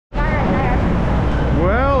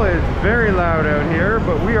very loud out here,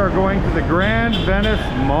 but we are going to the Grand Venice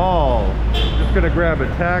Mall. Just gonna grab a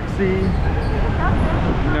taxi.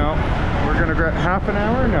 No, we're gonna grab half an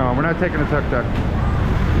hour? No, we're not taking a tuk-tuk.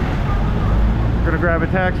 We're gonna grab a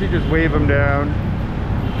taxi, just wave them down.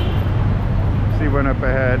 See one up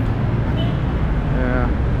ahead. Yeah.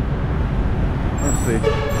 Let's see.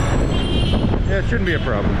 Yeah, it shouldn't be a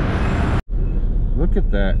problem. Look at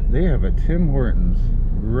that. They have a Tim Hortons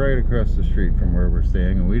right across the street from where we're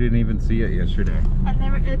staying, and we didn't even see it yesterday. And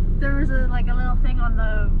there was like a little thing on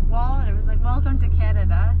the wall, and it was like, "Welcome to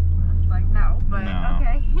Canada." It's like, no, but no,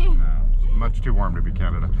 okay. No, it's much too warm to be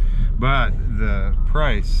Canada. But the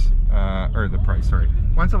price, sorry.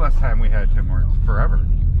 When's the last time we had Tim Hortons? Forever.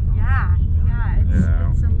 Yeah, it's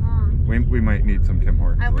been so long. We might need some Tim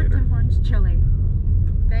Hortons later. I want Tim Hortons chili.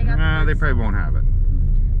 They probably won't have it.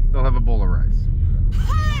 They'll have a bowl of rice.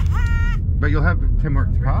 But you'll have Tim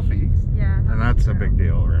Hortons coffee. Yeah. And that's a big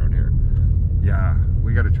deal around here. Yeah,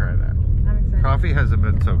 we got to try that. I'm excited. Coffee hasn't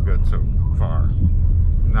been so good so far.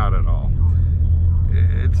 Not at all.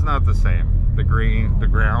 It's not the same. The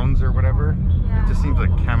grounds or whatever. Yeah. It just seems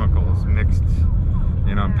like chemicals mixed,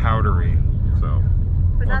 powdery. So,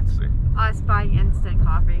 but that's us buying instant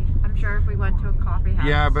coffee. I'm sure if we went to a coffee house.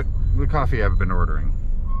 Yeah, but the coffee I've been ordering.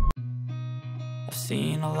 I've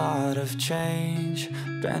seen a lot of change,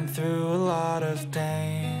 been through a lot of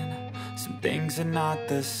pain. Some things are not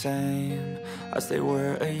the same as they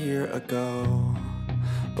were a year ago.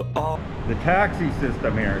 But the taxi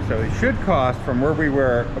system here, so it should cost from where we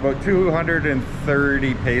were about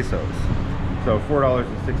 230 pesos, so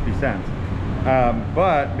 $4.60.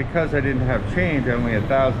 But because I didn't have change, I only had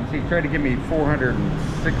 1,000. So he tried to give me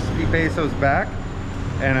 460 pesos back,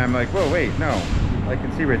 and I'm like, whoa, wait, no. I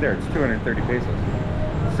can see right there, it's 230 pesos.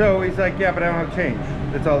 So he's like, yeah, but I don't have change.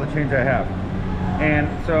 That's all the change I have. And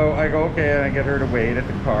so I go, okay, and I get her to wait at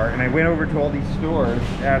the car. And I went over to all these stores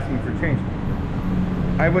asking for change.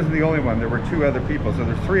 I wasn't the only one, there were 2 other people. So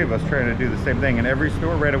there's 3 of us trying to do the same thing. And every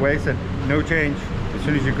store right away said, no change as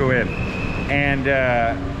soon as you go in.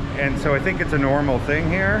 And so I think it's a normal thing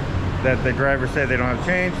here that the drivers say they don't have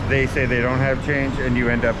change, they say they don't have change, and you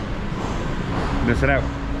end up missing out.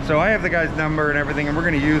 So I have the guy's number and everything, and we're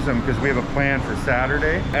going to use them because we have a plan for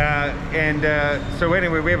Saturday. So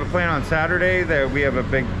anyway, we have a plan on Saturday that we have a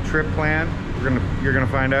big trip planned. You're gonna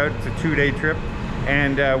find out. It's a 2-day trip,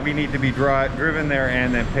 and we need to be driven there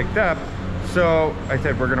and then picked up. So I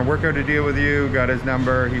said, we're gonna work out a deal with you. Got his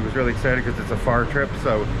number. He was really excited because it's a far trip,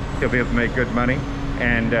 so he'll be able to make good money,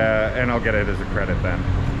 and I'll get it as a credit then.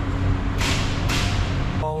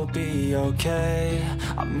 I'll be okay.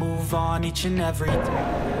 I move on each and every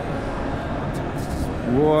day.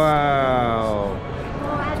 Wow.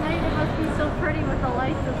 Well, at night it must be so pretty with the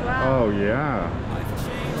lights as well. Oh yeah.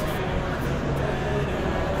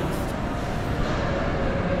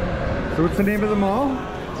 So what's the name of the mall?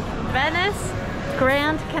 Venice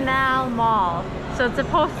Grand Canal Mall. So it's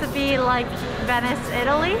supposed to be like Venice,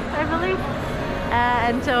 Italy, I believe.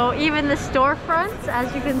 And so even the storefronts,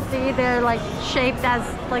 as you can see, they're like shaped as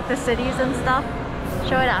like the cities and stuff.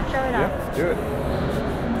 Show it up, show it up. Yeah, do it.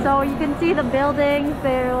 So you can see the buildings,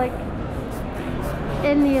 they're like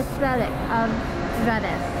in the aesthetic of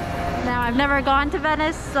Venice. Now I've never gone to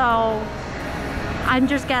Venice, so I'm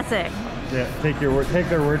just guessing. Yeah, take their word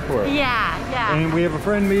for it. Yeah. And we have a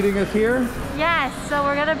friend meeting us here? Yes, so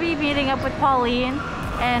we're gonna be meeting up with Pauline,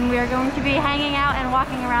 and we're going to be hanging out and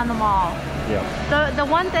walking around the mall. Yeah. The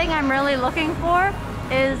one thing I'm really looking for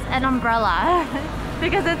is an umbrella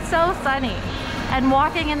because it's so sunny, and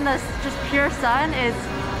walking in this just pure sun is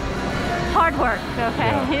hard work,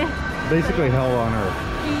 okay? Yeah. Basically hell on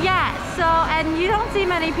earth. Yeah, so, and you don't see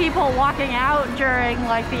many people walking out during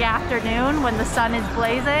like the afternoon when the sun is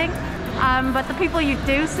blazing, but the people you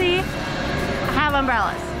do see have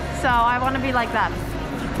umbrellas, so I want to be like them.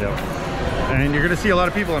 Yep. And you're going to see a lot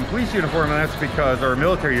of people in police uniform, and that's because, or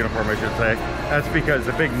military uniform I should say, that's because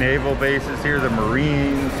the big naval bases here, the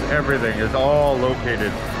Marines, everything is all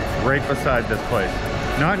located right beside this place.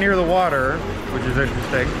 Not near the water, which is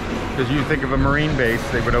interesting, because you think of a Marine base,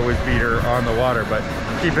 they would always be here on the water, but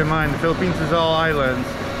keep in mind the Philippines is all islands,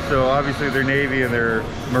 so obviously their Navy and their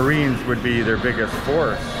Marines would be their biggest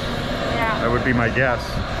force. Yeah. That would be my guess.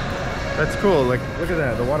 That's cool, like look at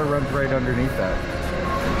that, the water runs right underneath that.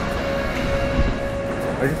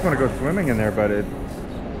 I just want to go swimming in there, but it's...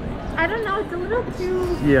 I don't know, it's a little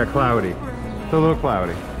too... Yeah, cloudy. It's a little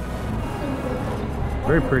cloudy.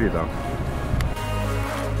 Very pretty though.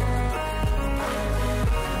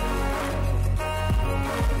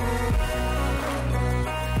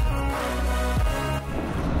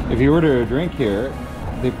 If you order a drink here,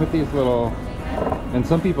 they put these little And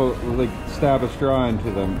some people like stab a straw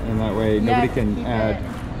into them, and that way nobody can add,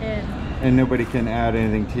 and nobody can add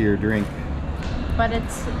anything to your drink. But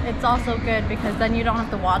it's also good because then you don't have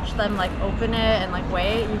to watch them like open it and like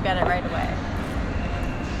wait. You get it right away.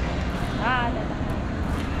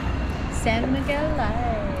 San Miguel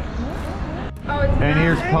Light. Oh, it's and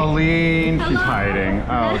here's Pauline. Hello. She's hiding.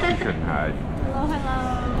 Oh, she shouldn't hide. Hello, hello.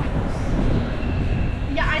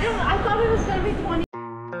 Yeah, I thought it was gonna be 20.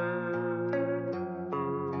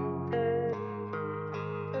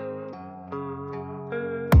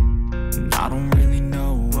 I don't really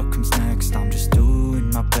know what comes next. I'm just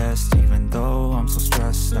doing my best, even though I'm so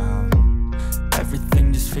stressed out.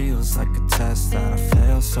 Everything just feels like a test that I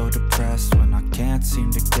fail, so depressed when I can't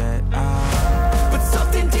seem to get out. But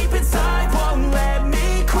something deep inside won't let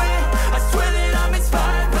me quit. I swear that I'm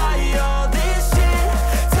inspired by all this shit.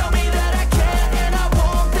 Tell me that I can and I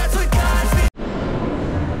won't, that's what guides me.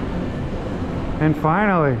 And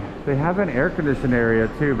finally, they have an air conditioned area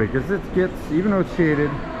too, because it gets, even though it's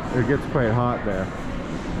shaded, it gets quite hot there.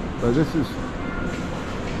 But this is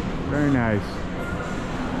very nice.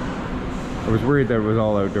 I was worried that it was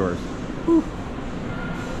all outdoors. Whew.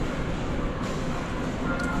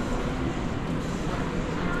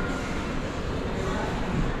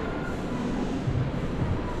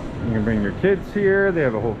 You can bring your kids here. They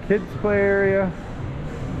have a whole kids play area.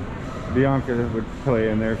 Bianca would play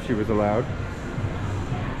in there if she was allowed.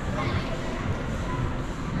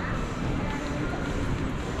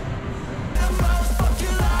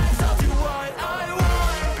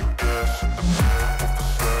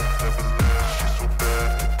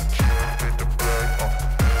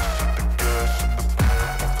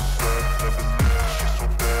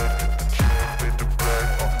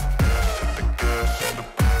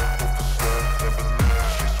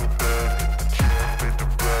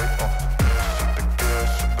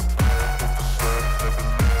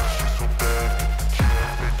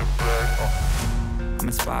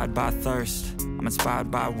 Inspired by thirst, I'm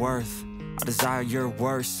inspired by worth. I desire your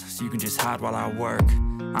worst, so you can just hide while I work.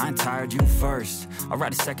 I ain't tired, you first. I'll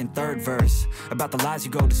write a second, third verse about the lies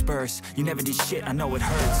you go disperse. You never did shit, I know it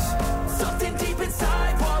hurts. Something deep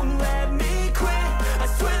inside won't let me quit. I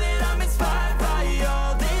swear that I'm inspired by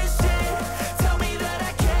all this shit. Tell me that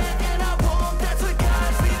I can and I won't, that's what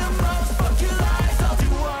guides me the most. Fuck your lies, I'll do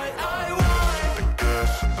what I want.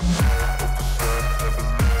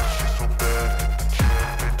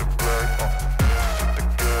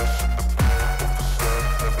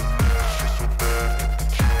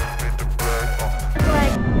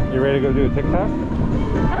 You ready to go do a TikTok?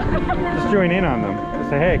 Just join in on them. Just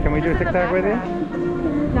say, hey, can we do a TikTok with you?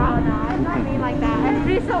 No, I'm not being like that. It would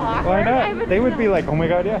be so awkward. Why not? They would be like, oh my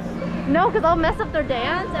god, yes. No, because I'll mess up their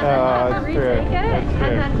dance and then I'll have to retake it.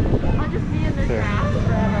 And then I'll just be in their trap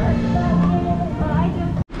forever.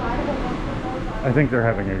 I think they're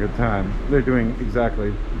having a good time. They're doing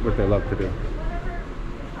exactly what they love to do.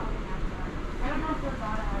 I don't know if we're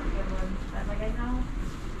gonna have good ones, but like I know.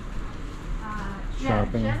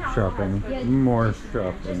 Shopping, shopping, more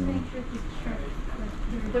shopping.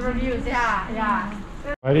 The reviews, yeah.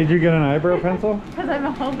 Why did you get an eyebrow pencil? Because I'm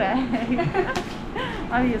a home bag,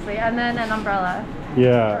 obviously, and then an umbrella.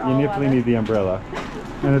 Yeah, you definitely need the umbrella,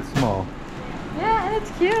 and it's small. Yeah, and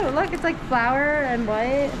it's cute. Look, it's like flower and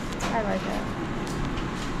white. I like it.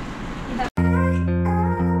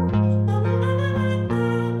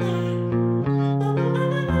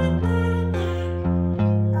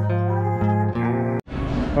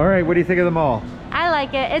 All right, what do you think of the mall? I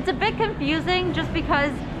like it. It's a bit confusing just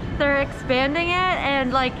because they're expanding it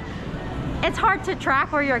and like it's hard to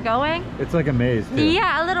track where you're going. It's like a maze too.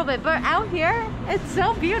 Yeah, a little bit, but out here it's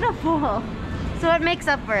so beautiful. So it makes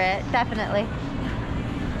up for it, definitely.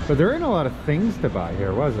 But there ain't a lot of things to buy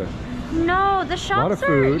here, was it? No, the shops a lot of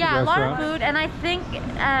food, yeah, a lot of restaurants. food, and I think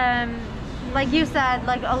like you said,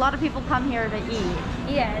 like a lot of people come here to eat.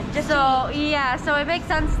 Yeah, just So yeah, so it makes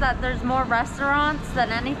sense that there's more restaurants than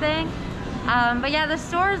anything. But yeah, the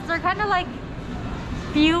stores, they're kind of like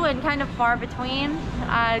few and kind of far between,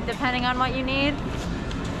 depending on what you need.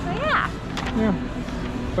 So yeah. Yeah,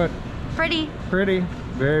 but Pretty. pretty,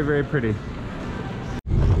 very, very pretty.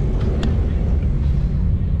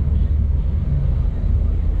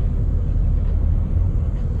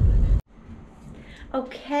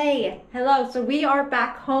 Okay, hello. So we are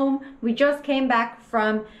back home. We just came back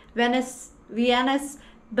from Venice,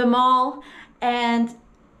 the mall, and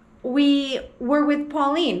we were with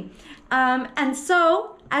Pauline. And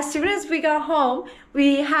so as soon as we got home,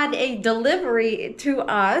 we had a delivery to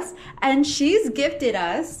us, and she's gifted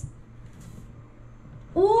us.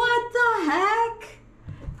 What the heck?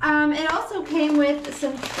 It also came with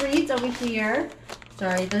some treats over here.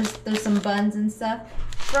 Sorry, there's some buns and stuff.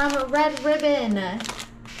 From Red Ribbon.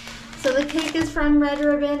 So the cake is from Red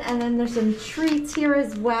Ribbon, and then there's some treats here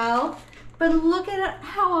as well. But look at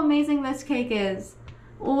how amazing this cake is.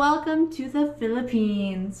 Welcome to the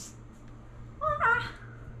Philippines. Ah.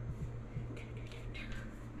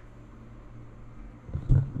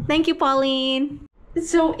 Thank you, Pauline.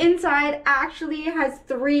 So inside actually has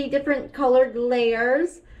 3 different colored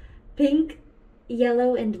layers. Pink,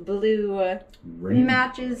 yellow, and blue. It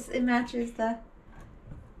matches the...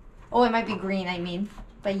 Oh, it might be green, I mean.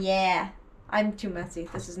 But yeah, I'm too messy.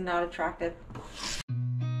 This is not attractive.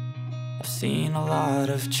 I've seen a lot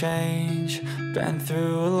of change, been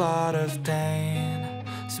through a lot of pain.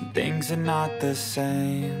 Some things are not the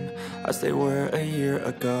same as they were a year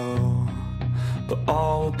ago, but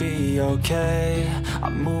all will be okay.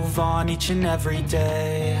 I move on each and every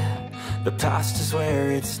day. The past is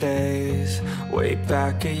where it stays, way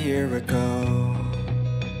back a year ago.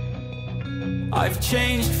 I've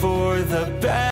changed for the better.